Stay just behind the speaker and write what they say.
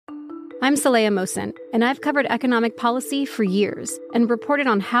I'm Saleha Mohsen, and I've covered economic policy for years and reported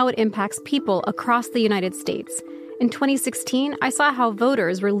on how it impacts people across the United States. In 2016, I saw how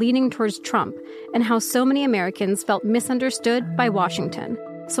voters were leaning towards Trump and how so many Americans felt misunderstood by Washington.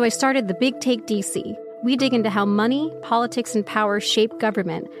 So I started the Big Take DC. We dig into how money, politics, and power shape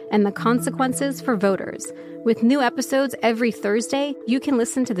government and the consequences for voters. With new episodes every Thursday, you can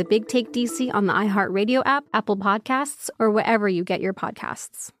listen to the Big Take DC on the iHeartRadio app, Apple Podcasts, or wherever you get your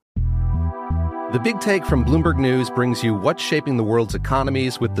podcasts. The Big Take from Bloomberg News brings you what's shaping the world's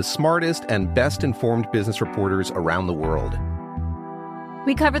economies with the smartest and best-informed business reporters around the world.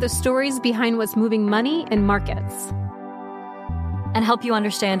 We cover the stories behind what's moving money and markets, and help you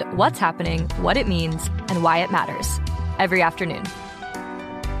understand what's happening, what it means, and why it matters every afternoon.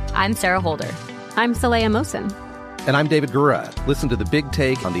 I'm Sarah Holder. I'm Saleha Mohsen. And I'm David Gura. Listen to The Big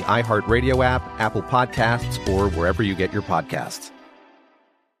Take on the iHeartRadio app, Apple Podcasts, or wherever you get your podcasts.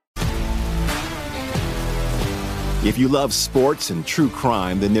 If you love sports and true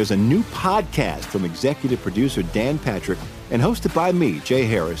crime, then there's a new podcast from executive producer Dan Patrick and hosted by me, Jay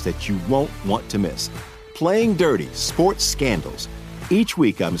Harris, that you won't want to miss. Playing Dirty: Sports Scandals. Each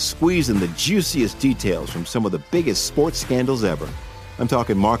week, I'm squeezing the juiciest details from some of the biggest sports scandals ever. I'm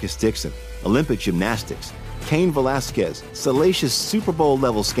talking Marcus Dixon, Olympic gymnastics, Cain Velasquez, salacious Super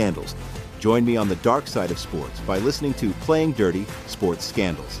Bowl-level scandals. Join me on the dark side of sports by listening to Playing Dirty: Sports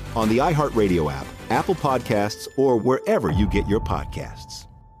Scandals on the iHeartRadio app, Apple Podcasts, or wherever you get your podcasts.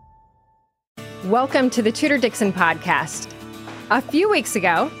 Welcome to the Tudor Dixon podcast. A few weeks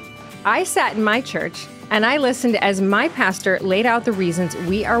ago, I sat in my church and I listened as my pastor laid out the reasons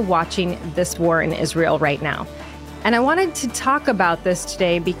we are watching this war in Israel right now. And I wanted to talk about this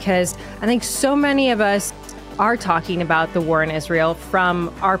today because I think so many of us are talking about the war in Israel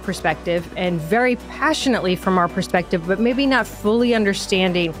from our perspective and very passionately from our perspective, but maybe not fully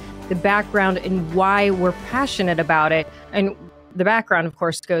understanding the background and why we're passionate about it. And the background, of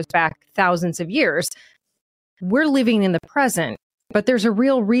course, goes back thousands of years. We're living in the present, but there's a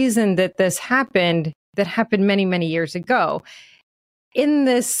real reason that this happened that happened many, many years ago. In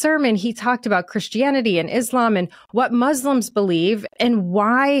this sermon, he talked about Christianity and Islam and what Muslims believe and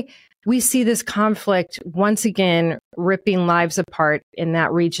why we see this conflict once again ripping lives apart in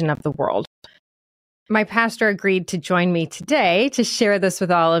that region of the world. My pastor agreed to join me today to share this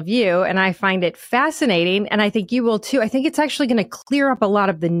with all of you, and I find it fascinating, and I think you will too. I think it's actually going to clear up a lot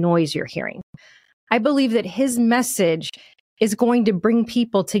of the noise you're hearing. I believe that his message is going to bring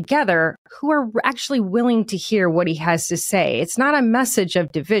people together who are actually willing to hear what he has to say. It's not a message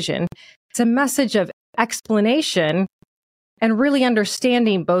of division. It's a message of explanation and really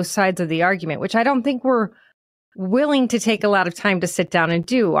understanding both sides of the argument, which I don't think we're willing to take a lot of time to sit down and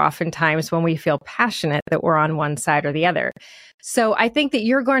do oftentimes when we feel passionate that we're on one side or the other. So I think that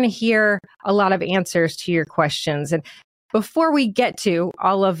you're going to hear a lot of answers to your questions. And before we get to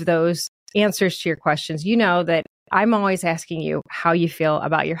all of those answers to your questions, you know that I'm always asking you how you feel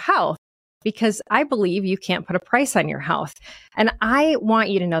about your health, because I believe you can't put a price on your health. And I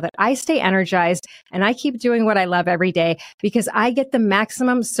want you to know that I stay energized and I keep doing what I love every day because I get the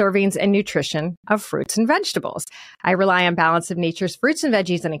maximum servings and nutrition of fruits and vegetables. I rely on Balance of Nature's fruits and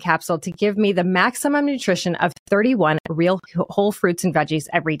veggies in a capsule to give me the maximum nutrition of 31 real whole fruits and veggies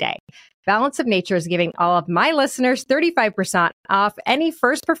every day. Balance of Nature is giving all of my listeners 35% off any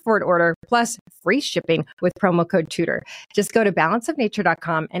first preferred order plus free shipping with promo code Tudor. Just go to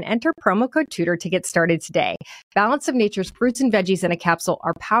balanceofnature.com and enter promo code Tudor to get started today. Balance of Nature's fruits and veggies in a capsule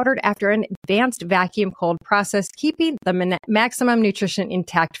are powdered after an advanced vacuum cold process, keeping the maximum nutrition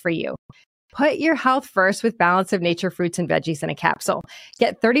intact for you. Put your health first with Balance of Nature fruits and veggies in a capsule.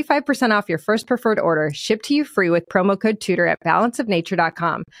 Get 35% off your first preferred order, shipped to you free with promo code Tudor at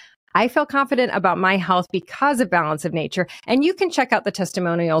balanceofnature.com. I feel confident about my health because of Balance of Nature, and you can check out the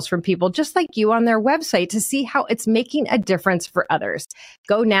testimonials from people just like you on their website to see how it's making a difference for others.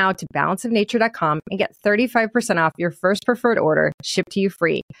 Go now to balanceofnature.com and get 35% off your first preferred order, shipped to you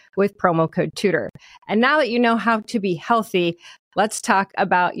free with promo code Tudor. And now that you know how to be healthy, let's talk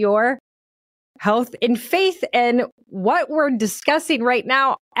about your health and faith and what we're discussing right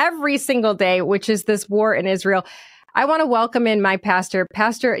now every single day, which is this war in Israel. I want to welcome in my pastor,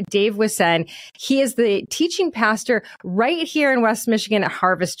 Pastor Dave Wissen. He is the teaching pastor right here in West Michigan at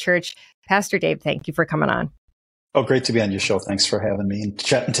Harvest Church. Pastor Dave, thank you for coming on. Oh, great to be on your show. Thanks for having me and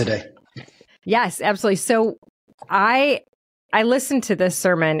chatting today. Yes, absolutely. So I listened to this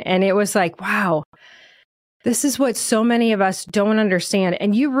sermon and it was like, wow, this is what so many of us don't understand.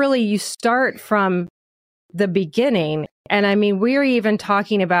 And you start from the beginning. And I mean, we're even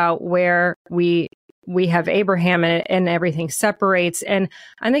talking about where we we have Abraham and everything separates. And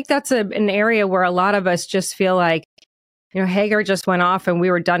I think that's an area where a lot of us just feel like, Hagar just went off and we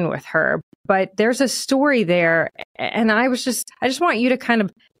were done with her. But there's a story there. And I just want you to kind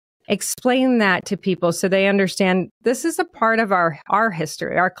of explain that to people so they understand this is a part of our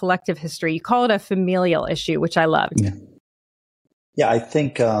history, our collective history. You call it a familial issue, which I love. Yeah, I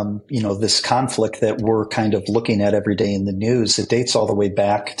think, this conflict that we're kind of looking at every day in the news, it dates all the way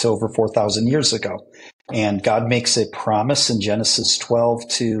back to over 4,000 years ago. And God makes a promise in Genesis 12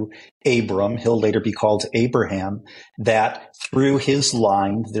 to Abram, he'll later be called Abraham, that through his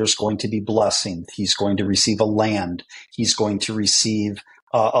line, there's going to be blessing. He's going to receive a land. He's going to receive,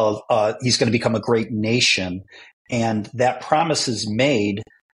 he's going to become a great nation. And that promise is made,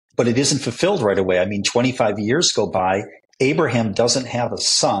 but it isn't fulfilled right away. I mean, 25 years go by. Abraham doesn't have a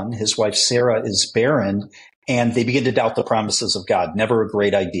son. His wife Sarah is barren, and they begin to doubt the promises of God. Never a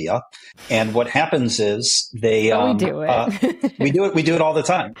great idea. And what happens is they we do it. we do it all the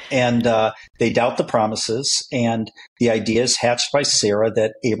time. And they doubt the promises. And the idea is hatched by Sarah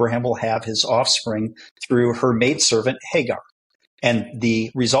that Abraham will have his offspring through her maidservant Hagar. And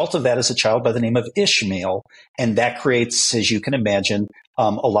the result of that is a child by the name of Ishmael. And that creates, as you can imagine, a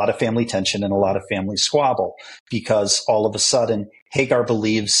lot of family tension and a lot of family squabble, because all of a sudden Hagar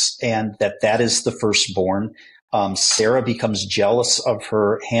believes and that is the firstborn. Sarah becomes jealous of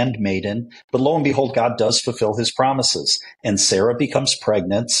her handmaiden, but lo and behold, God does fulfill his promises, and Sarah becomes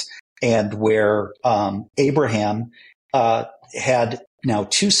pregnant. And where Abraham had now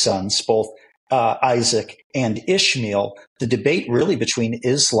two sons, both Isaac and Ishmael, the debate really between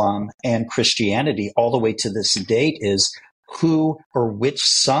Islam and Christianity all the way to this date is who or which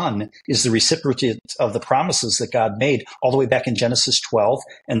son is the recipient of the promises that God made all the way back in Genesis 12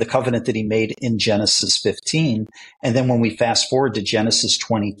 and the covenant that he made in Genesis 15. And then when we fast forward to Genesis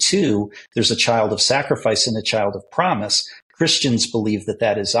 22, there's a child of sacrifice and a child of promise. Christians believe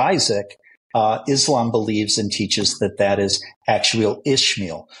that is Isaac. Islam believes and teaches that is actual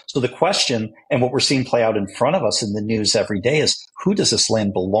Ishmael. So the question, and what we're seeing play out in front of us in the news every day, is who does this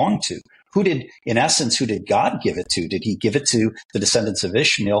land belong to? Who did God give it to? Did he give it to the descendants of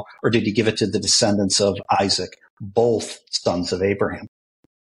Ishmael, or did he give it to the descendants of Isaac, both sons of Abraham?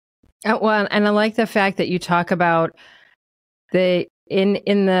 Well, and I like the fact that you talk about in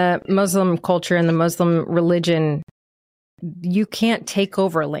the Muslim culture and the Muslim religion, you can't take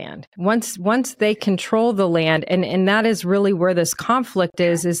over land. Once they control the land, and that is really where this conflict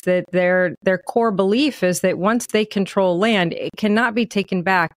is that their core belief is that once they control land, it cannot be taken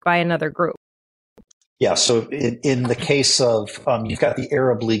back by another group. Yeah, so in the case of, you've got the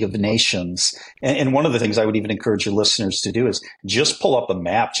Arab League of Nations, and one of the things I would even encourage your listeners to do is just pull up a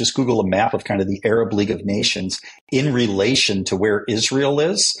map, just Google a map of kind of the Arab League of Nations in relation to where Israel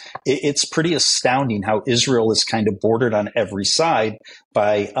is. It's pretty astounding how Israel is kind of bordered on every side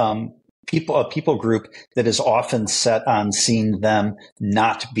by a people group that is often set on seeing them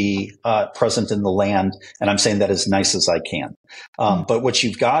not be present in the land, and I'm saying that as nice as I can. But what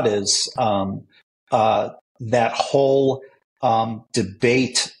you've got is that whole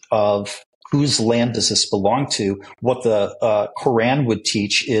debate of whose land does this belong to. What the Quran would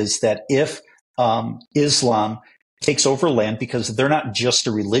teach is that if Islam takes over land, because they're not just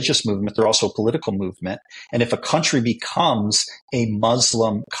a religious movement, they're also a political movement. And if a country becomes a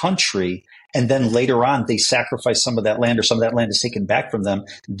Muslim country, and then later on they sacrifice some of that land, or some of that land is taken back from them,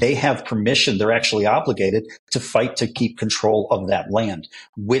 they have permission, they're actually obligated to fight to keep control of that land,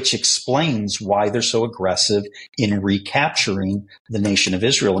 which explains why they're so aggressive in recapturing the nation of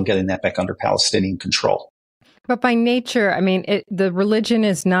Israel and getting that back under Palestinian control. But by nature, I mean, the religion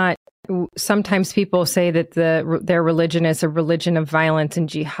is not. Sometimes people say that their religion is a religion of violence and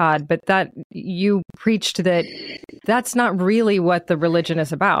jihad, but that you preached that's not really what the religion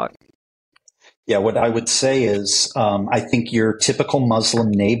is about. Yeah, what I would say is, I think your typical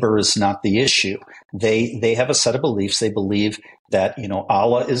Muslim neighbor is not the issue. They have a set of beliefs. They believe that,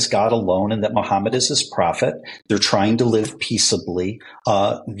 Allah is God alone and that Muhammad is his prophet. They're trying to live peaceably.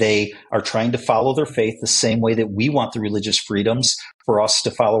 They are trying to follow their faith the same way that we want the religious freedoms for us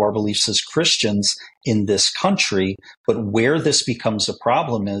to follow our beliefs as Christians in this country. But where this becomes a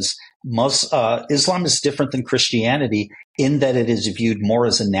problem is Islam is different than Christianity in that it is viewed more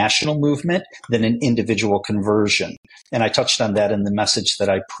as a national movement than an individual conversion. And I touched on that in the message that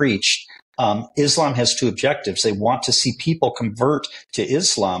I preached. Islam has two objectives. They want to see people convert to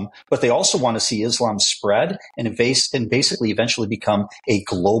Islam, but they also want to see Islam spread and basically eventually become a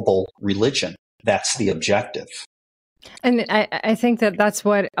global religion. That's the objective. And I think that's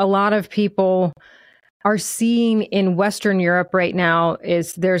what a lot of people are seeing in Western Europe right now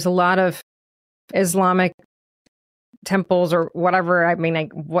is there's a lot of Islamic temples or whatever. I mean,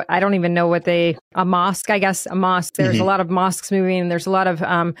 I don't even know a mosque, I guess, a mosque. There's a lot of mosques moving, and there's a lot of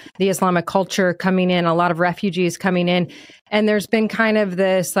the Islamic culture coming in, a lot of refugees coming in. And there's been kind of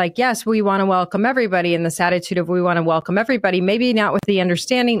this like, yes, we want to welcome everybody, and this attitude of we want to welcome everybody, maybe not with the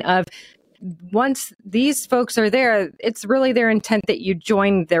understanding of once these folks are there, it's really their intent that you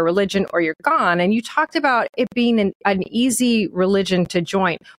join their religion or you're gone. And you talked about it being an easy religion to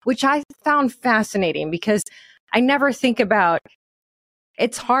join, which I found fascinating because I never think about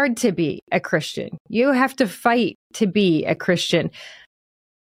it's hard to be a Christian. You have to fight to be a Christian.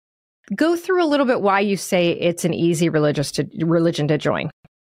 Go through a little bit why you say it's an easy religion to join.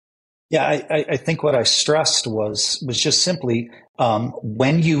 Yeah, I think what I stressed was just simply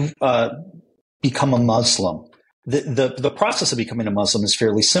when you become a Muslim, the process of becoming a Muslim is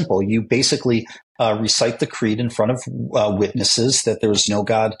fairly simple. You basically recite the creed in front of witnesses that there is no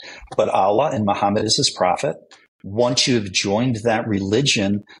God but Allah and Muhammad is his prophet. Once you have joined that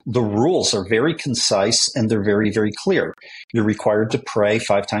religion, the rules are very concise and they're very, very clear. You're required to pray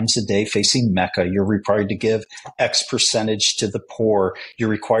 5 times a day facing Mecca. You're required to give X percentage to the poor. You're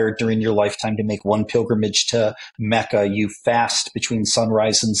required during your lifetime to make 1 pilgrimage to Mecca. You fast between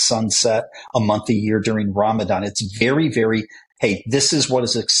sunrise and sunset a month a year during Ramadan. It's very, very, hey, this is what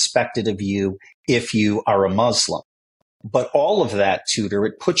is expected of you if you are a Muslim. But all of that, Tudor,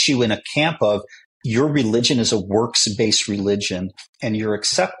 it puts you in a camp of your religion is a works-based religion, and your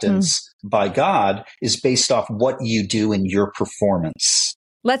acceptance by God is based off what you do in your performance.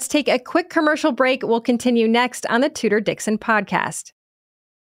 Let's take a quick commercial break. We'll continue next on the Tudor Dixon podcast.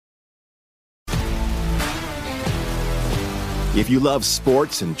 If you love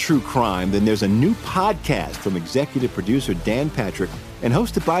sports and true crime, then there's a new podcast from executive producer Dan Patrick and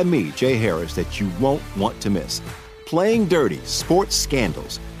hosted by me, Jay Harris, that you won't want to miss. Playing Dirty: Sports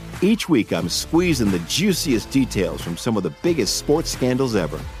Scandals. Each week, I'm squeezing the juiciest details from some of the biggest sports scandals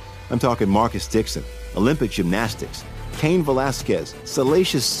ever. I'm talking Marcus Dixon, Olympic gymnastics, Cain Velasquez,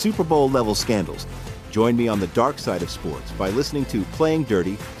 salacious Super Bowl-level scandals. Join me on the dark side of sports by listening to Playing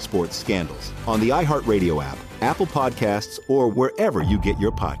Dirty: Sports Scandals on the iHeartRadio app, Apple Podcasts, or wherever you get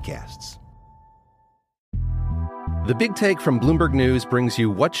your podcasts. The Big Take from Bloomberg News brings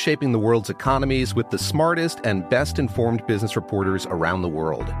you what's shaping the world's economies with the smartest and best-informed business reporters around the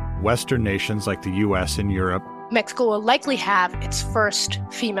world. Western nations like the U.S. and Europe. Mexico will likely have its first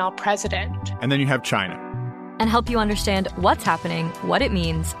female president. And then you have China. And help you understand what's happening, what it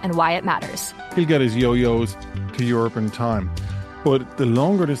means, and why it matters. He'll get his yo-yos to Europe in time. But the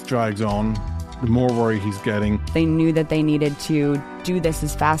longer this drags on, the more worry he's getting. They knew that they needed to do this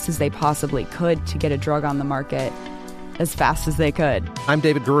as fast as they possibly could to get a drug on the market as fast as they could. I'm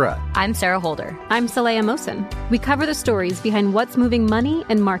David Gura. I'm Sarah Holder. I'm Saleha Mohsen. We cover the stories behind what's moving money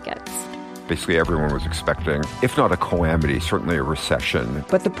and markets. Basically, everyone was expecting, if not a calamity, certainly a recession.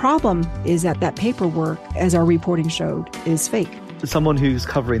 But the problem is that paperwork, as our reporting showed, is fake. As someone who's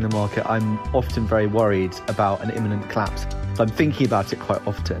covering the market, I'm often very worried about an imminent collapse. So I'm thinking about it quite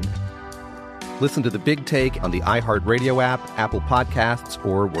often. Listen to The Big Take on the iHeartRadio app, Apple Podcasts,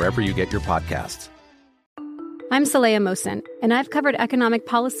 or wherever you get your podcasts. I'm Saleha Mohsen, and I've covered economic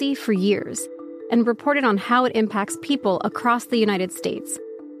policy for years and reported on how it impacts people across the United States.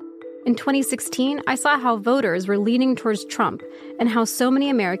 In 2016, I saw how voters were leaning towards Trump and how so many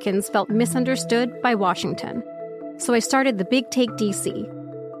Americans felt misunderstood by Washington. So I started The Big Take DC.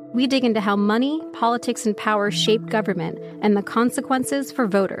 We dig into how money, politics, and power shape government and the consequences for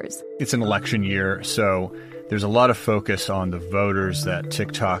voters. It's an election year, so there's a lot of focus on the voters that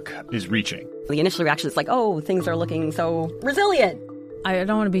TikTok is reaching. The initial reaction is like, oh, things are looking so resilient. I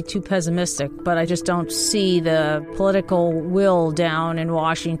don't want to be too pessimistic, but I just don't see the political will down in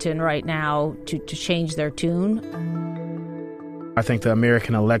Washington right now to change their tune. I think the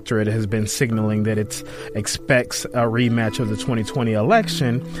American electorate has been signaling that it expects a rematch of the 2020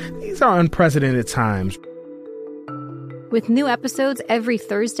 election. These are unprecedented times. With new episodes every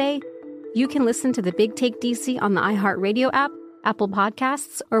Thursday, you can listen to The Big Take DC on the iHeartRadio app, Apple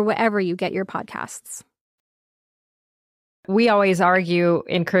Podcasts, or wherever you get your podcasts. We always argue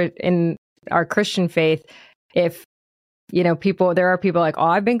in our Christian faith, if, there are people like, oh,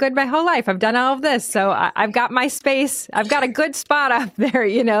 I've been good my whole life. I've done all of this. So I've got my space. I've got a good spot up there,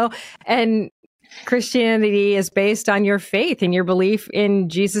 and Christianity is based on your faith and your belief in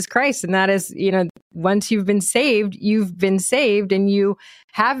Jesus Christ. And that is, once you've been saved and you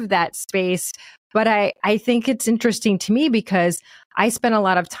have that space. But I think it's interesting to me because I spent a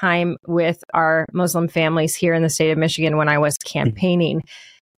lot of time with our Muslim families here in the state of Michigan when I was campaigning.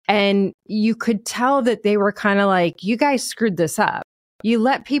 And you could tell that they were kind of like, you guys screwed this up. you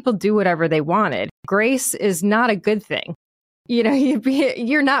let people do whatever they wanted. Grace is not a good thing. You know,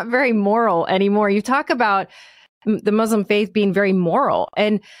 you're not very moral anymore. You talk about the Muslim faith being very moral.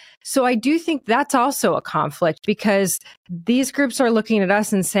 And so I do think that's also a conflict, because these groups are looking at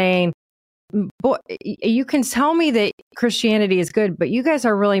us and saying, boy, you can tell me that Christianity is good, but you guys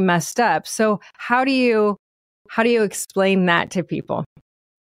are really messed up. So how do you explain that to people?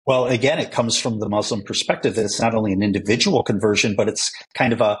 Well, again, it comes from the Muslim perspective that it's not only an individual conversion, but it's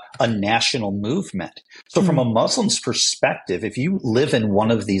kind of a national movement. So from a Muslim's perspective, if you live in one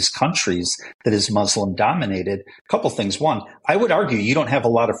of these countries that is Muslim dominated, a couple things. One, I would argue you don't have a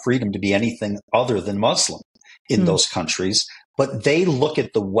lot of freedom to be anything other than Muslim in those countries. But they look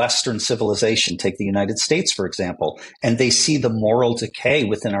at the Western civilization, take the United States, for example, and they see the moral decay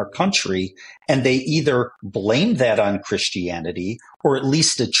within our country, and they either blame that on Christianity or at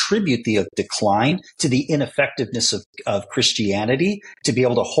least attribute the decline to the ineffectiveness of Christianity to be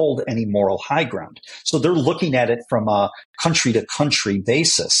able to hold any moral high ground. So they're looking at it from a country to country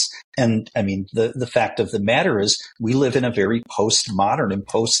basis. And I mean, the fact of the matter is we live in a very postmodern and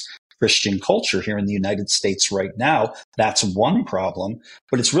Christian culture here in the United States right now. That's one problem,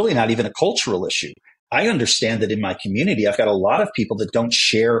 but it's really not even a cultural issue. I understand that in my community, I've got a lot of people that don't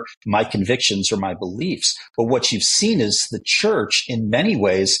share my convictions or my beliefs. But what you've seen is the church, in many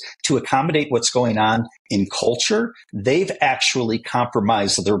ways, to accommodate what's going on in culture, they've actually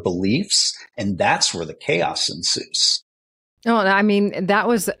compromised their beliefs, and that's where the chaos ensues. Oh, I mean, that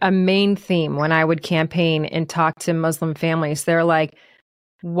was a main theme when I would campaign and talk to Muslim families. They're like,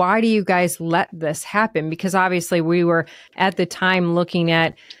 why do you guys let this happen? Because obviously we were at the time looking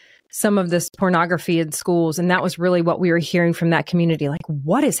at some of this pornography in schools, and that was really what we were hearing from that community. Like,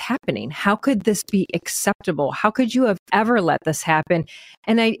 what is happening? How could this be acceptable? How could you have ever let this happen?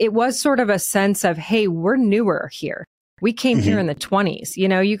 And it was sort of a sense of, hey, we're newer here. We came here in the 1920s. You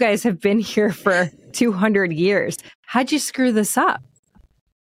know, you guys have been here for 200 years. How'd you screw this up?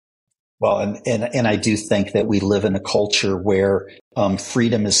 Well, and I do think that we live in a culture where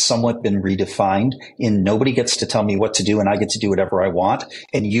freedom has somewhat been redefined, and nobody gets to tell me what to do, and I get to do whatever I want,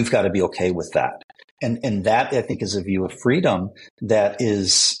 and you've got to be okay with that. And that, I think, is a view of freedom that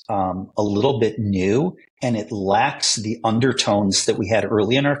is a little bit new, and it lacks the undertones that we had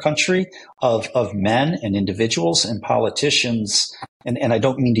early in our country of men and individuals and politicians. And I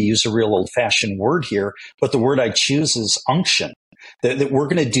don't mean to use a real old-fashioned word here, but the word I choose is unction. That we're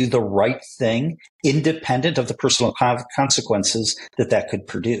going to do the right thing independent of the personal consequences that could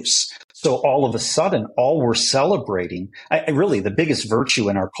produce. So all of a sudden, all we're celebrating, really the biggest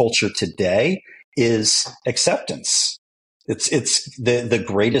virtue in our culture today is acceptance. It's the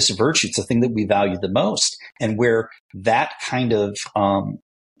greatest virtue. It's the thing that we value the most. And where that kind of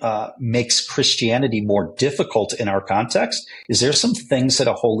makes Christianity more difficult in our context is there some things that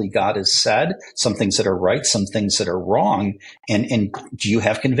a holy God has said, some things that are right, some things that are wrong, and do you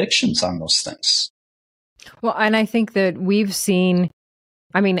have convictions on those things? Well, and I think that we've seen,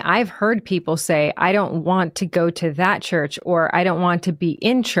 I mean, I've heard people say, I don't want to go to that church, or I don't want to be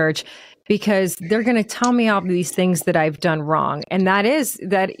in church because they're going to tell me all these things that I've done wrong. And that is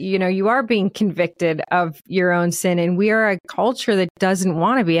that, you know, you are being convicted of your own sin. And we are a culture that doesn't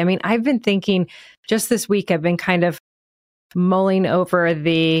want to be. I mean, I've been thinking just this week, I've been kind of mulling over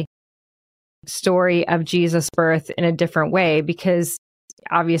the story of Jesus' birth in a different way, because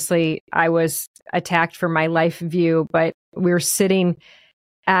obviously I was attacked for my life view, but we were sitting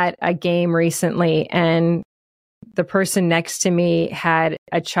at a game recently, and the person next to me had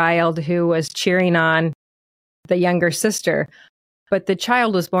a child who was cheering on the younger sister, but the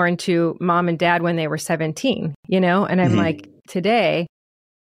child was born to mom and dad when they were 17, you know? And I'm like, today,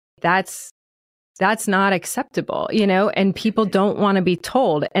 that's not acceptable, you know? And people don't want to be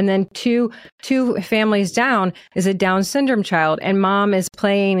told. And then two families down is a Down syndrome child, and mom is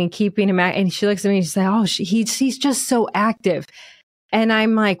playing and keeping him out. And she looks at me and she says, oh, he's just so active. And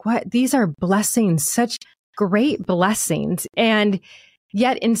I'm like, what? These are blessings, such great blessings. And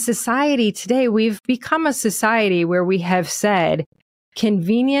yet in society today, we've become a society where we have said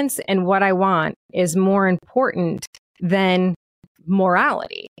convenience and what I want is more important than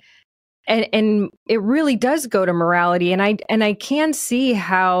morality. And it really does go to morality. And I can see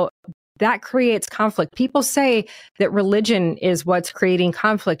how that creates conflict. People say that religion is what's creating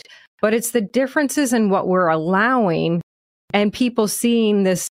conflict, but it's the differences in what we're allowing and people seeing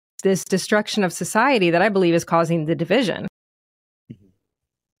this destruction of society that I believe is causing the division.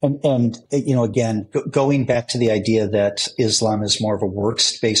 And you know, again, going back to the idea that Islam is more of a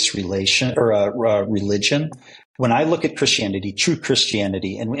works-based relation or a religion. When I look at Christianity, true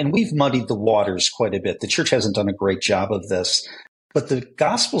Christianity, and we've muddied the waters quite a bit. The church hasn't done a great job of this. But the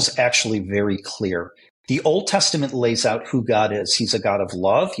gospel's actually very clear. The Old Testament lays out who God is. He's a God of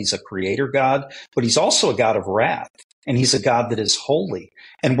love. He's a creator God, but he's also a God of wrath. And he's a God that is holy.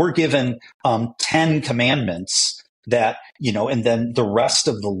 And we're given 10 commandments that, and then the rest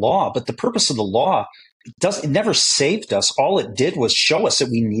of the law. But the purpose of the law, it never saved us. All it did was show us that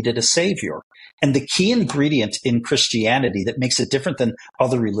we needed a savior. And the key ingredient in Christianity that makes it different than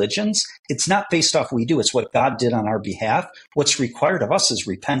other religions, it's not based off what we do. It's what God did on our behalf. What's required of us is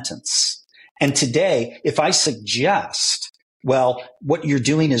repentance. And today, if I suggest, well, what you're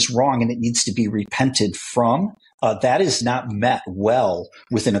doing is wrong and it needs to be repented from, that is not met well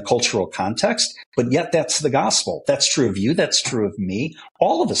within a cultural context. But yet that's the gospel. That's true of you. That's true of me.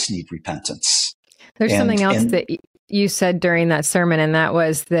 All of us need repentance. There's something else that you said during that sermon, and that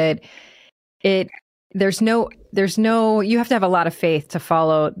was that there's no, you have to have a lot of faith to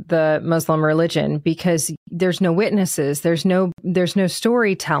follow the Muslim religion because there's no witnesses. There's no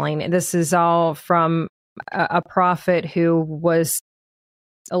storytelling. This is all from a prophet who was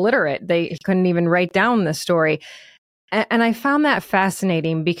illiterate. He couldn't even write down the story. And I found that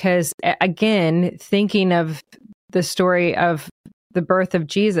fascinating because, again, thinking of the story of the birth of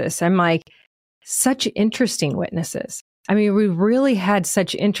Jesus, I'm like, such interesting witnesses. I mean, we really had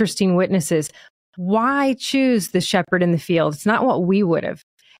such interesting witnesses. Why choose the shepherd in the field? It's not what we would have.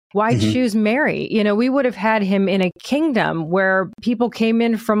 Why choose Mary? We would have had him in a kingdom where people came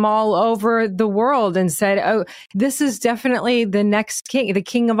in from all over the world and said, oh, this is definitely the next king, the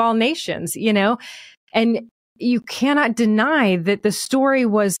king of all nations, And you cannot deny that the story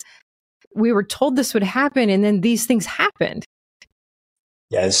was, we were told this would happen, and then these things happened.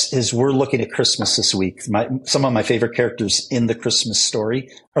 Yeah, as we're looking at Christmas this week, some of my favorite characters in the Christmas story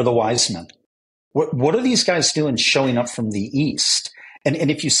are the wise men. What are these guys doing showing up from the east? And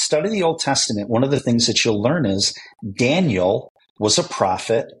if you study the Old Testament, one of the things that you'll learn is Daniel was a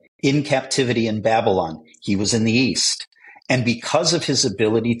prophet in captivity in Babylon. He was in the east. And because of his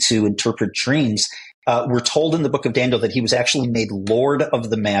ability to interpret dreams, we're told in the book of Daniel that he was actually made Lord of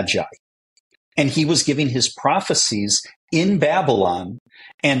the Magi. And he was giving his prophecies in Babylon.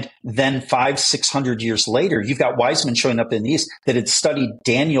 And then 500-600 years later, you've got wise men showing up in the East that had studied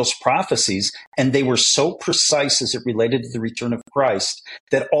Daniel's prophecies, and they were so precise as it related to the return of Christ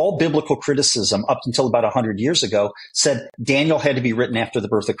that all biblical criticism up until about 100 years ago said Daniel had to be written after the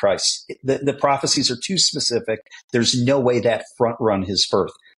birth of Christ. The prophecies are too specific. There's no way that front run his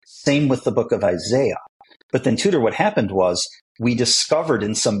birth. Same with the book of Isaiah. But then, Tudor, what happened was we discovered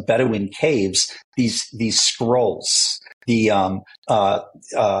in some Bedouin caves these scrolls, the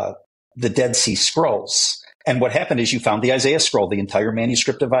Dead Sea Scrolls. And what happened is you found the Isaiah scroll, the entire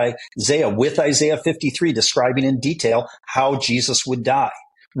manuscript of Isaiah, with Isaiah 53 describing in detail how Jesus would die,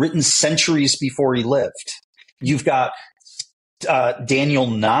 written centuries before he lived. You've got Daniel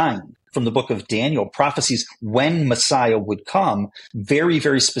 9 from the book of Daniel, prophecies when Messiah would come, very,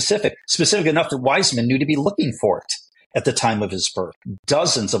 very specific enough that wise men knew to be looking for it at the time of his birth.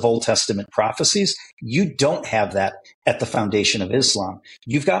 Dozens of Old Testament prophecies. You don't have that at the foundation of Islam.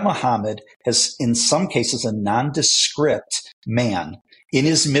 You've got Muhammad as, in some cases, a nondescript man in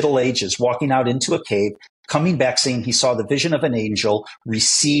his middle ages, walking out into a cave, coming back saying he saw the vision of an angel,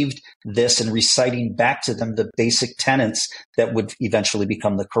 received this, and reciting back to them the basic tenets that would eventually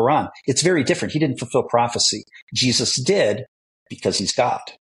become the Quran. It's very different. He didn't fulfill prophecy. Jesus did because he's God.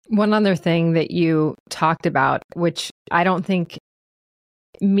 One other thing that you talked about, which I don't think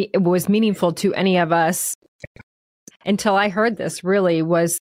was meaningful to any of us until I heard this, really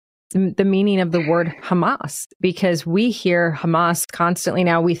was the meaning of the word Hamas, because we hear Hamas constantly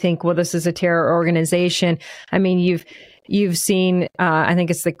now. We think, well, this is a terror organization. I mean, you've seen, I think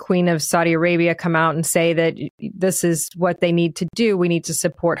it's the Queen of Saudi Arabia come out and say that this is what they need to do. We need to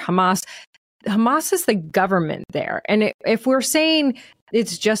support Hamas. Hamas is the government there. And if we're saying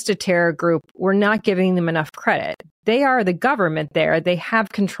it's just a terror group, we're not giving them enough credit. They are the government there. They have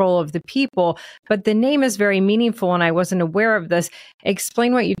control of the people, but the name is very meaningful, and I wasn't aware of this.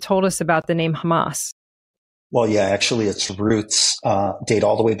 Explain what you told us about the name Hamas. Well, yeah, actually its roots date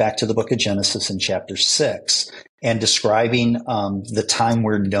all the way back to the book of Genesis in chapter 6, and describing the time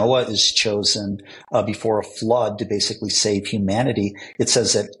where Noah is chosen before a flood to basically save humanity. It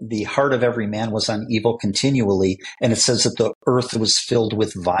says that the heart of every man was on evil continually, and it says that the earth was filled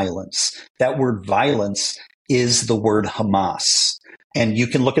with violence. That word violence is the word Hamas. And you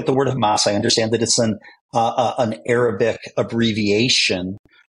can look at the word Hamas. I understand that it's an Arabic abbreviation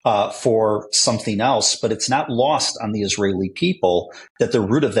for something else, but it's not lost on the Israeli people that the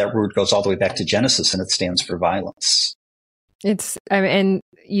root of that word goes all the way back to Genesis, and it stands for violence. And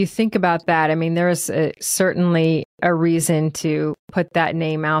you think about that. I mean, there's certainly a reason to put that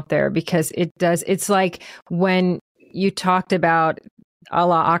name out there, because it's like when you talked about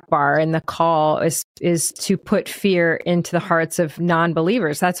Allah Akbar, and the call is to put fear into the hearts of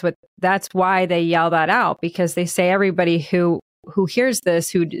non-believers. That's why they yell that out, because they say everybody who hears this,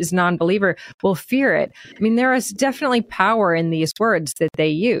 who is non-believer, will fear it. I mean, there is definitely power in these words that they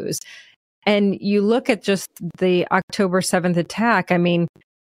use. And you look at just the October 7th attack, I mean,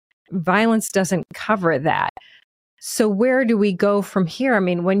 violence doesn't cover that. So where do we go from here? I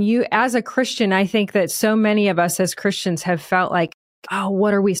mean, as a Christian, I think that so many of us as Christians have felt like, oh,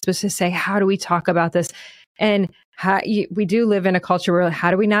 what are we supposed to say? How do we talk about this? And we do live in a culture where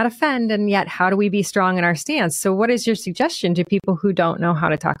how do we not offend? And yet, how do we be strong in our stance? So what is your suggestion to people who don't know how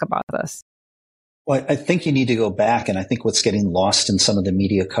to talk about this? Well, I think you need to go back, and I think what's getting lost in some of the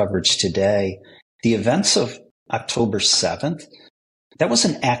media coverage today, the events of October 7th, that was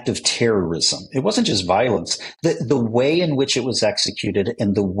an act of terrorism. It wasn't just violence. The way in which it was executed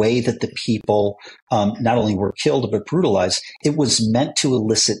and the way that the people not only were killed but brutalized, it was meant to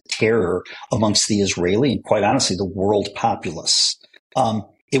elicit terror amongst the Israeli and, quite honestly, the world populace.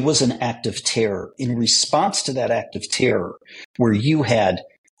 It was an act of terror. In response to that act of terror, where you had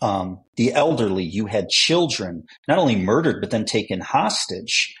the elderly, you had children not only murdered but then taken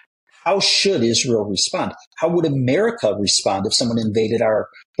hostage, how should Israel respond? How would America respond if someone invaded our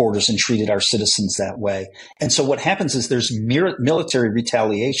borders and treated our citizens that way? And so what happens is there's military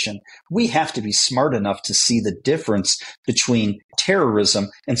retaliation. We have to be smart enough to see the difference between terrorism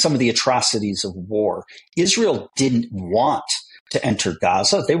and some of the atrocities of war. Israel didn't want to enter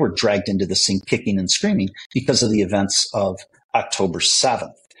Gaza. They were dragged into the scene kicking and screaming because of the events of October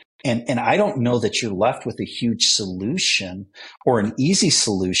 7th. And I don't know that you're left with a huge solution or an easy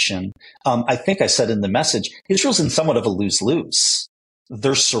solution. I think I said in the message, Israel's in somewhat of a lose-lose.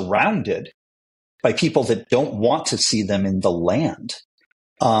 They're surrounded by people that don't want to see them in the land.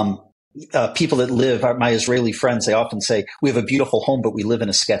 People that live, my Israeli friends, they often say, we have a beautiful home, but we live in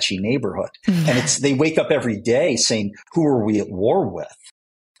a sketchy neighborhood. And they wake up every day saying, who are we at war with?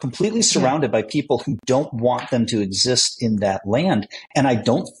 Completely surrounded by people who don't want them to exist in that land. And I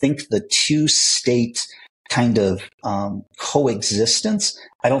don't think the two-state kind of coexistence,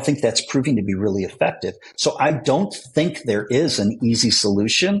 I don't think that's proving to be really effective. So I don't think there is an easy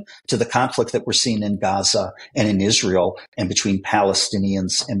solution to the conflict that we're seeing in Gaza and in Israel and between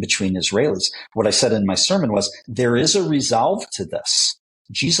Palestinians and between Israelis. What I said in my sermon was, there is a resolve to this.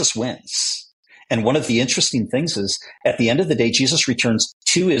 Jesus wins. And one of the interesting things is, at the end of the day, Jesus returns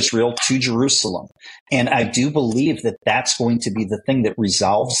to Israel, to Jerusalem. And I do believe that that's going to be the thing that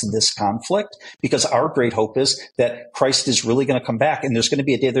resolves this conflict, because our great hope is that Christ is really going to come back, and there's going to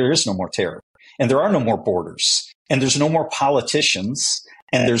be a day there is no more terror, and there are no more borders, and there's no more politicians,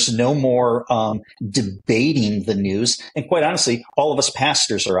 and there's no more debating the news. And quite honestly, all of us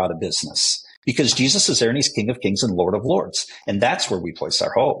pastors are out of business. Because Jesus is there and he's King of Kings and Lord of Lords. And that's where we place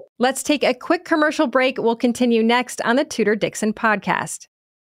our hope. Let's take a quick commercial break. We'll continue next on the Tudor Dixon podcast.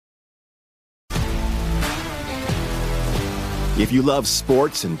 If you love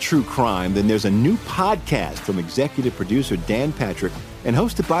sports and true crime, then there's a new podcast from executive producer Dan Patrick and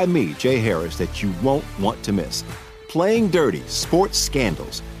hosted by me, Jay Harris, that you won't want to miss. Playing Dirty: Sports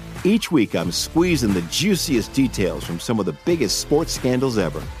Scandals. Each week I'm squeezing the juiciest details from some of the biggest sports scandals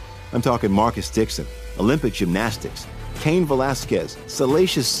ever. I'm talking Marcus Dixon, Olympic gymnastics, Cain Velasquez,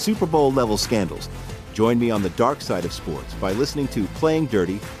 salacious Super Bowl-level scandals. Join me on the dark side of sports by listening to Playing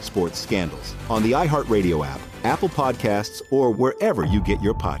Dirty: Sports Scandals on the iHeartRadio app, Apple Podcasts, or wherever you get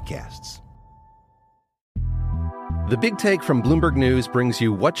your podcasts. The Big Take from Bloomberg News brings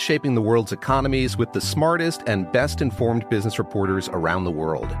you what's shaping the world's economies with the smartest and best-informed business reporters around the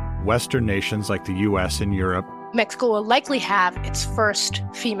world. Western nations like the U.S. and Europe. Mexico will likely have its first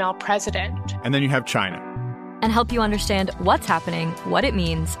female president. And then you have China. And help you understand what's happening, what it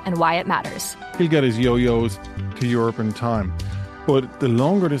means, and why it matters. He'll get his yo-yos to Europe in time. But the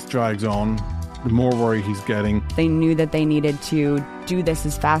longer this drags on, the more worry he's getting. They knew that they needed to do this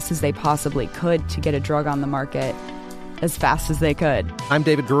as fast as they possibly could to get a drug on the market as fast as they could. I'm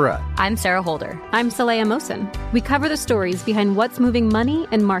David Gura. I'm Sarah Holder. I'm Saleha Mohsen. We cover the stories behind what's moving money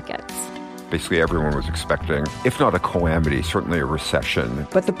and markets. Basically, everyone was expecting, if not a calamity, certainly a recession.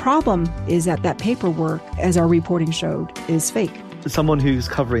 But the problem is that paperwork, as our reporting showed, is fake. As someone who's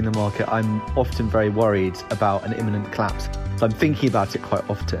covering the market, I'm often very worried about an imminent collapse. So I'm thinking about it quite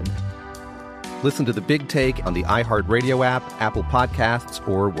often. Listen to The Big Take on the iHeartRadio app, Apple Podcasts,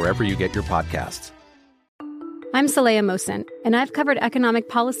 or wherever you get your podcasts. I'm Saleha Mohsen, and I've covered economic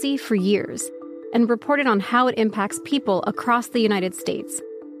policy for years and reported on how it impacts people across the United States.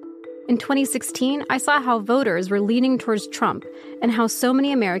 In 2016, I saw how voters were leaning towards Trump and how so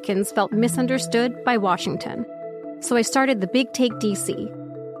many Americans felt misunderstood by Washington. So I started the Big Take DC.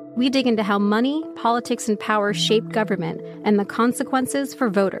 We dig into how money, politics, and power shape government and the consequences for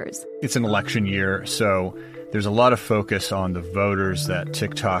voters. It's an election year, so there's a lot of focus on the voters that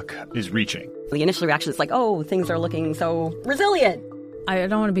TikTok is reaching. The initial reaction is like, oh, things are looking so resilient. I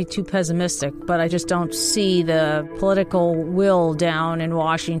don't want to be too pessimistic, but I just don't see the political will down in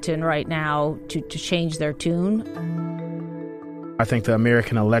Washington right now to change their tune. I think the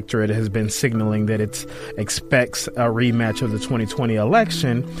American electorate has been signaling that it expects a rematch of the 2020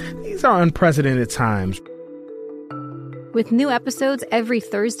 election. These are unprecedented times. With new episodes every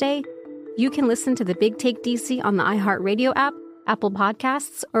Thursday, you can listen to the Big Take DC on the iHeartRadio app, Apple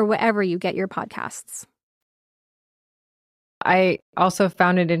Podcasts, or wherever you get your podcasts. I also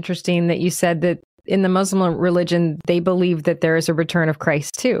found it interesting that you said that in the Muslim religion, they believe that there is a return of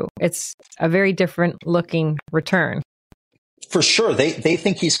Christ too. It's a very different looking return. For sure. They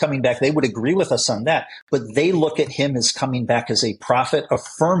think he's coming back. They would agree with us on that. But they look at him as coming back as a prophet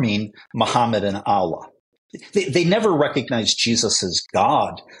affirming Muhammad and Allah. They never recognize Jesus as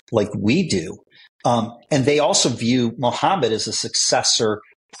God like we do. And they also view Muhammad as a successor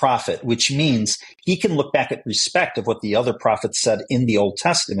prophet, which means he can look back at respect of what the other prophets said in the Old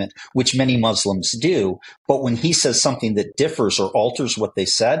Testament, which many Muslims do. But when he says something that differs or alters what they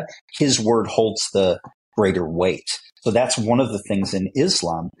said, his word holds the greater weight. So that's one of the things in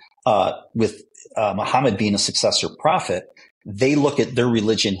Islam, with Muhammad being a successor prophet. They look at their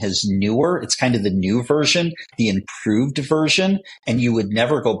religion as newer. It's kind of the new version, the improved version. And you would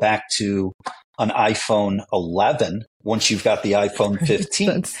never go back to an iPhone 11 once you've got the iPhone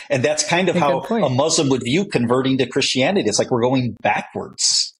 15. And that's kind of how a Muslim would view converting to Christianity. It's like we're going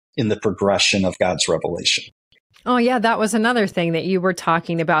backwards in the progression of God's revelation. Oh, yeah, that was another thing that you were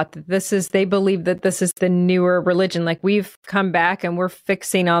talking about. They believe that this is the newer religion. Like we've come back and we're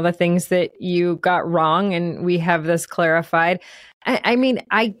fixing all the things that you got wrong and we have this clarified. I mean,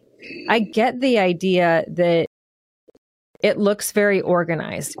 I get the idea that it looks very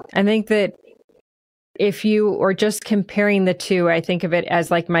organized. I think that if you are just comparing the two, I think of it as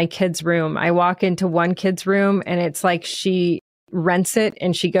like my kid's room. I walk into one kid's room and it's like she rents it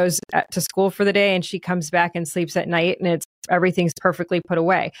and she goes to school for the day and she comes back and sleeps at night and everything's perfectly put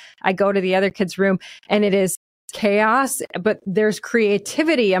away. I go to the other kid's room and it is chaos, but there's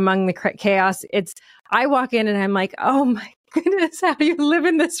creativity among the chaos. I walk in and I'm like, oh my goodness, how do you live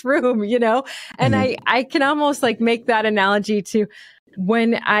in this room? You know? And I can almost like make that analogy to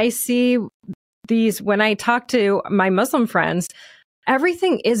when I see when I talk to my Muslim friends,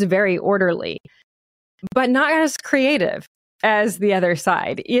 everything is very orderly, but not as creative as the other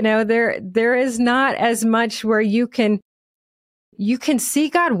side. You know, there is not as much where you can see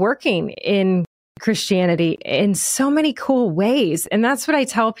God working in Christianity in so many cool ways. And that's what I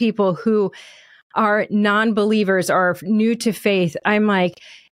tell people who are non-believers or new to faith. I'm like,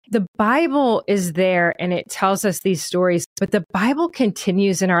 the Bible is there and it tells us these stories, but the Bible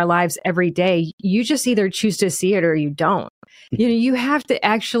continues in our lives every day. You just either choose to see it or you don't. You know, you have to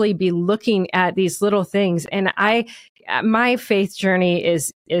actually be looking at these little things. And my faith journey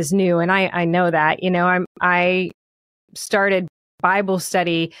is new. And I know that, you know, I started Bible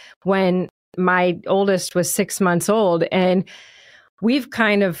study when my oldest was 6 months old, and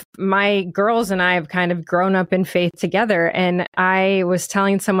my girls and I have kind of grown up in faith together. And I was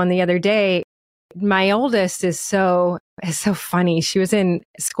telling someone the other day, my oldest is so funny. She was in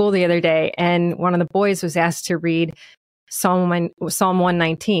school the other day and one of the boys was asked to read Psalm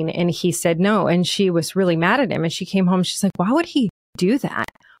 119 and he said no. And she was really mad at him. And she came home. She's like, why would he do that?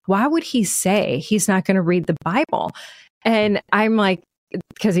 Why would he say he's not going to read the Bible? And I'm like,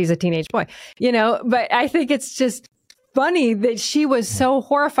 because he's a teenage boy, you know, but I think it's just funny that she was so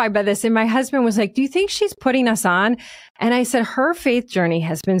horrified by this. And my husband was like, do you think she's putting us on? And I said, her faith journey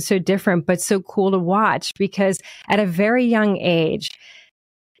has been so different, but so cool to watch, because at a very young age,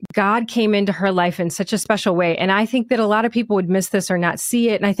 God came into her life in such a special way. And I think that a lot of people would miss this or not see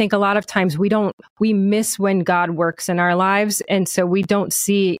it. And I think a lot of times we miss when God works in our lives. And so we don't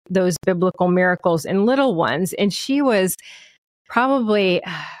see those biblical miracles in little ones. And she was probably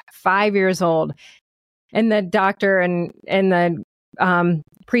 5 years old. And the doctor and the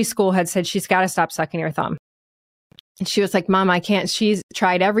preschool had said, she's got to stop sucking her thumb. And she was like, Mom, I can't. She's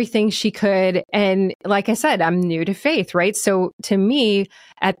tried everything she could. And like I said, I'm new to faith, right? So to me,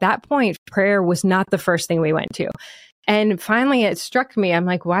 at that point, prayer was not the first thing we went to. And finally, it struck me. I'm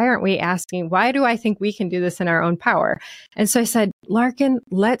like, why aren't we asking? Why do I think we can do this in our own power? And so I said, Larkin,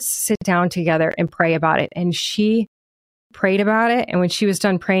 let's sit down together and pray about it. And she prayed about it. And when she was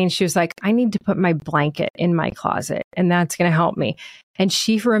done praying, she was like, I need to put my blanket in my closet, and that's going to help me. And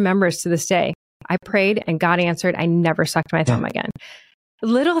she remembers to this day, I prayed and God answered. I never sucked my thumb again.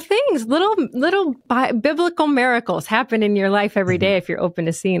 Little things, little biblical miracles happen in your life every day if you're open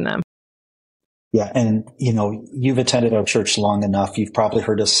to seeing them. Yeah. And, you've attended our church long enough. You've probably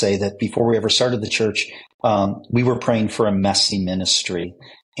heard us say that before we ever started the church, we were praying for a messy ministry.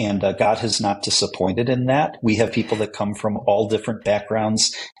 And God has not disappointed in that. We have people that come from all different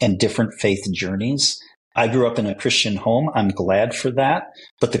backgrounds and different faith journeys. I grew up in a Christian home. I'm glad for that.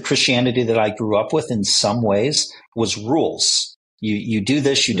 But the Christianity that I grew up with in some ways was rules. You do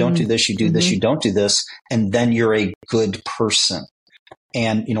this, you don't do this, you do this, you don't do this, and then you're a good person.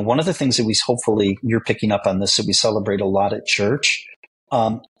 And, one of the things that hopefully you're picking up on this, that we celebrate a lot at church,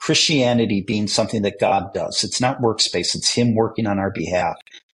 Christianity being something that God does. It's not workspace. It's Him working on our behalf.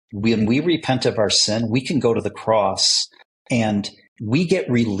 When we repent of our sin, we can go to the cross and we get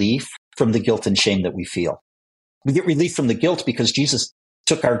relief from the guilt and shame that we feel. We get relief from the guilt because Jesus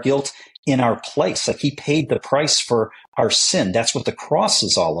took our guilt in our place. Like He paid the price for our sin. That's what the cross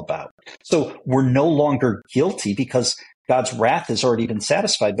is all about. So we're no longer guilty because God's wrath has already been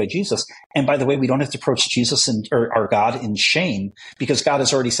satisfied by Jesus. And by the way, we don't have to approach Jesus or our God in shame because God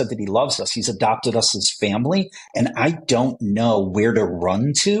has already said that He loves us. He's adopted us as family. And I don't know where to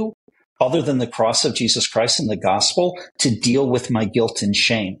run to other than the cross of Jesus Christ and the gospel to deal with my guilt and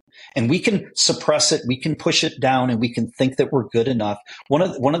shame. And we can suppress it, we can push it down, and we can think that we're good enough. One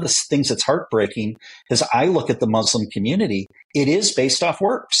of the things that's heartbreaking is I look at the Muslim community, it is based off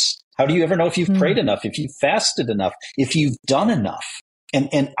works. How do you ever know if you've prayed enough, if you've fasted enough, if you've done enough?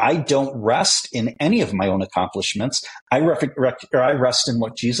 And I don't rest in any of my own accomplishments. I rest in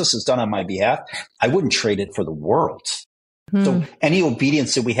what Jesus has done on my behalf. I wouldn't trade it for the world. So any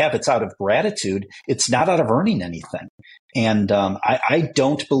obedience that we have, it's out of gratitude. It's not out of earning anything. And I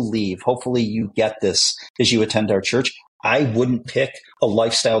don't believe, hopefully you get this as you attend our church, I wouldn't pick a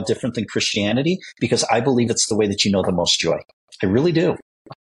lifestyle different than Christianity because I believe it's the way that you know the most joy. I really do.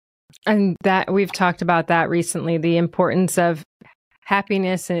 And that we've talked about that recently, the importance of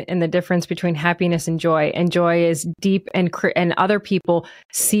happiness and the difference between happiness and joy. And joy is deep, and other people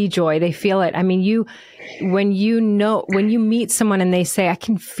see joy. They feel it. I mean, when you meet someone and they say, I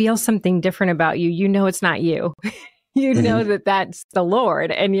can feel something different about you, you know, it's not you. You know that that's the Lord.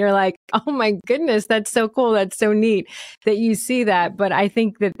 And you're like, oh my goodness, that's so cool. That's so neat that you see that. But I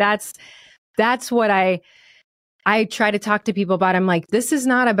think that's what I try to talk to people about. I'm like, this is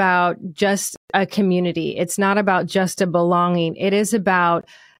not about just a community. It's not about just a belonging. It is about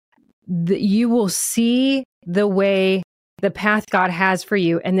you will see the path God has for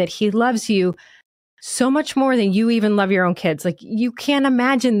you, and that He loves you so much more than you even love your own kids. Like, you can't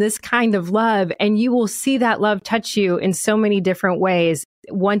imagine this kind of love, and you will see that love touch you in so many different ways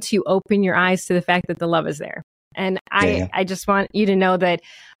once you open your eyes to the fact that the love is there. And I just want you to know that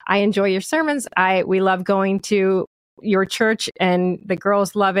I enjoy your sermons. We love going to your church, and the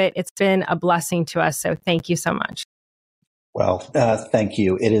girls love it. It's been a blessing to us. So thank you so much. Well, thank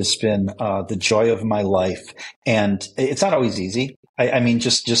you. It has been the joy of my life, and it's not always easy. I mean,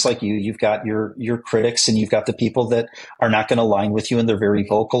 just like you've got your critics, and you've got the people that are not going to align with you, and they're very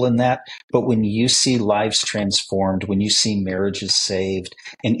vocal in that. But when you see lives transformed, when you see marriages saved,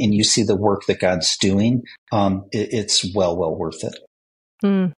 and you see the work that God's doing, it's well worth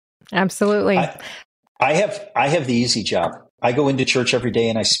it. Absolutely. I have the easy job. I go into church every day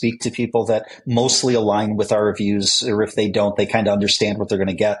and I speak to people that mostly align with our views, or if they don't, they kind of understand what they're going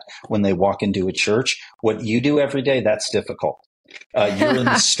to get when they walk into a church. What you do every day, that's difficult. You're in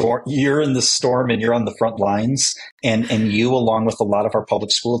the storm. You're in the storm, and you're on the front lines. And you, along with a lot of our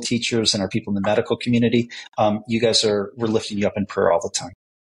public school teachers and our people in the medical community, you guys we're lifting you up in prayer all the time.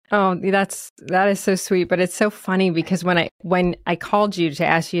 Oh, that is so sweet. But it's so funny because when I called you to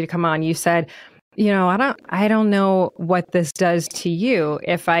ask you to come on, you said, I don't know what this does to you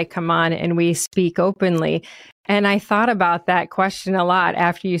if I come on and we speak openly. And I thought about that question a lot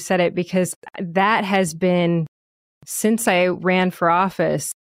after you said it, because that has been, since I ran for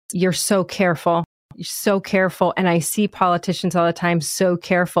office, you're so careful. You're so careful. And I see politicians all the time so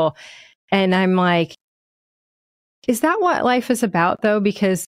careful. And I'm like, is that what life is about, though?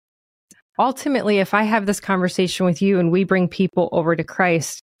 Because ultimately, if I have this conversation with you and we bring people over to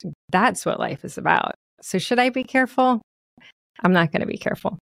Christ, that's what life is about. So should I be careful? I'm not going to be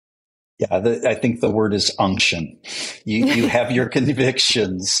careful. Yeah, I think the word is unction. You have your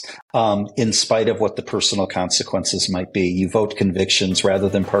convictions in spite of what the personal consequences might be. You vote convictions rather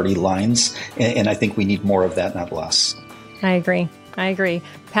than party lines. And I think we need more of that, not less. I agree.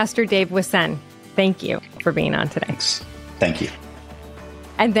 Pastor Dave Wissen, thank you for being on today. Thank you.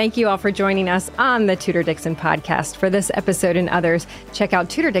 And thank you all for joining us on the Tudor Dixon podcast. For this episode and others, check out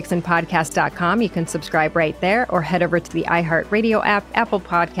TudorDixonPodcast.com. You can subscribe right there or head over to the iHeartRadio app, Apple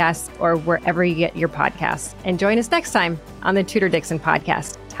Podcasts, or wherever you get your podcasts. And join us next time on the Tudor Dixon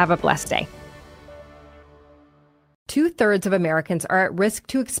podcast. Have a blessed day. 2/3 of Americans are at risk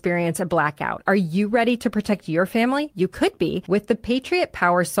to experience a blackout. Are you ready to protect your family? You could be with the Patriot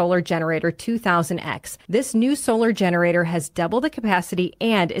Power Solar Generator 2000X. This new solar generator has double the capacity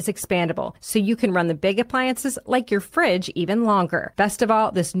and is expandable, so you can run the big appliances like your fridge even longer. Best of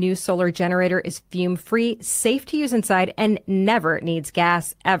all, this new solar generator is fume-free, safe to use inside, and never needs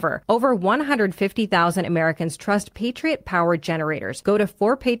gas, ever. Over 150,000 Americans trust Patriot Power generators. Go to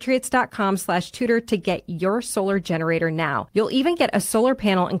 4patriots.com/Tudor to get your solar generator now. You'll even get a solar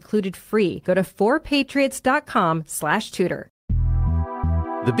panel included free. Go to 4patriots.com/Tudor.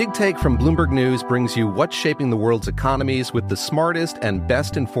 The Big Take from Bloomberg News brings you what's shaping the world's economies with the smartest and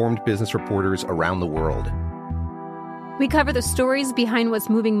best-informed business reporters around the world. We cover the stories behind what's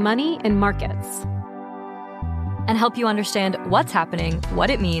moving money and markets, and help you understand what's happening,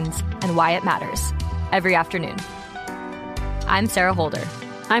 what it means, and why it matters every afternoon. I'm Sarah Holder.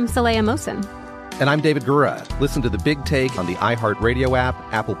 I'm Saleha Mohsin. And I'm David Gura. Listen to The Big Take on the iHeartRadio app,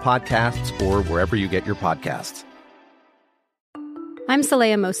 Apple Podcasts, or wherever you get your podcasts. I'm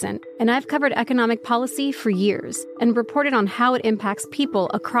Saleha Mohsin, and I've covered economic policy for years and reported on how it impacts people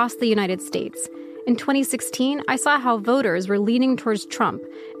across the United States. In 2016, I saw how voters were leaning towards Trump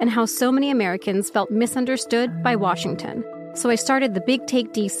and how so many Americans felt misunderstood by Washington. So I started The Big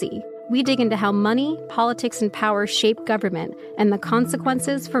Take DC. We dig into how money, politics, and power shape government and the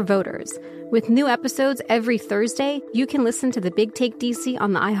consequences for voters. With new episodes every Thursday, you can listen to The Big Take DC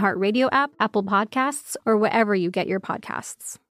on the iHeartRadio app, Apple Podcasts, or wherever you get your podcasts.